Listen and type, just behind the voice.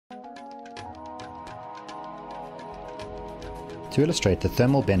To illustrate the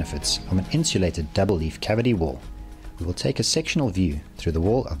thermal benefits of an insulated double-leaf cavity wall, we will take a sectional view through the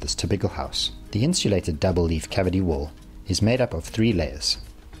wall of this typical house. The insulated double-leaf cavity wall is made up of 3 layers: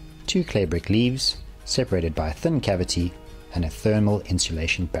 2 clay brick leaves separated by a thin cavity and a thermal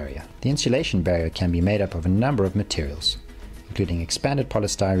insulation barrier. The insulation barrier can be made up of a number of materials, including expanded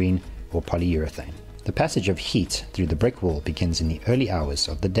polystyrene or polyurethane. The passage of heat through the brick wall begins in the early hours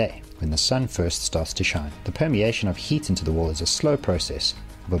of the day, when the sun first starts to shine. The permeation of heat into the wall is a slow process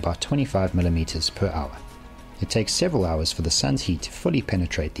of about 25 millimeters per hour. It takes several hours for the sun's heat to fully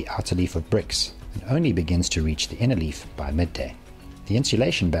penetrate the outer leaf of bricks, and only begins to reach the inner leaf by midday. The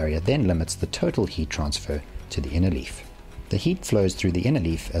insulation barrier then limits the total heat transfer to the inner leaf. The heat flows through the inner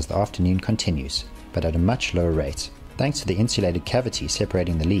leaf as the afternoon continues, but at a much lower rate, thanks to the insulated cavity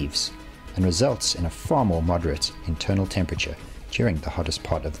separating the leaves, and results in a far more moderate internal temperature during the hottest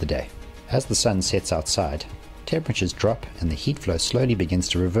part of the day. As the sun sets outside, temperatures drop and the heat flow slowly begins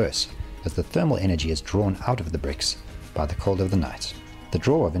to reverse as the thermal energy is drawn out of the bricks by the cold of the night. The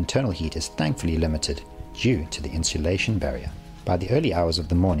draw of internal heat is thankfully limited due to the insulation barrier. By the early hours of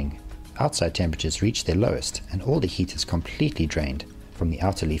the morning, outside temperatures reach their lowest and all the heat is completely drained from the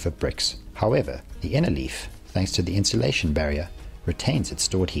outer leaf of bricks. However, the inner leaf, thanks to the insulation barrier, retains its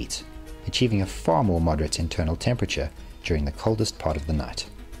stored heat, achieving a far more moderate internal temperature during the coldest part of the night.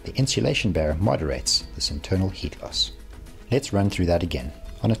 The insulation barrier moderates this internal heat loss. Let's run through that again.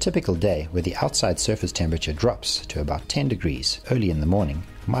 On a typical day where the outside surface temperature drops to about 10 degrees early in the morning,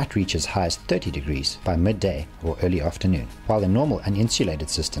 might reach as high as 30 degrees by midday or early afternoon. While in normal uninsulated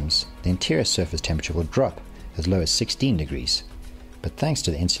systems, the interior surface temperature will drop as low as 16 degrees. But thanks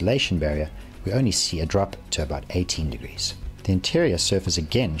to the insulation barrier, we only see a drop to about 18 degrees. The interior surface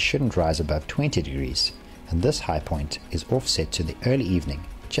again shouldn't rise above 20 degrees, and this high point is offset to the early evening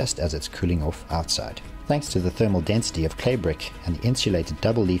just as it's cooling off outside. Thanks to the thermal density of clay brick and the insulated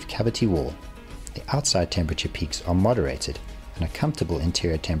double-leaf cavity wall, the outside temperature peaks are moderated and a comfortable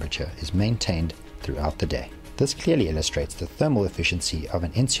interior temperature is maintained throughout the day. This clearly illustrates the thermal efficiency of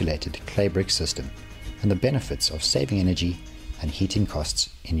an insulated clay brick system and the benefits of saving energy and heating costs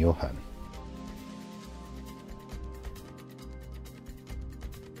in your home.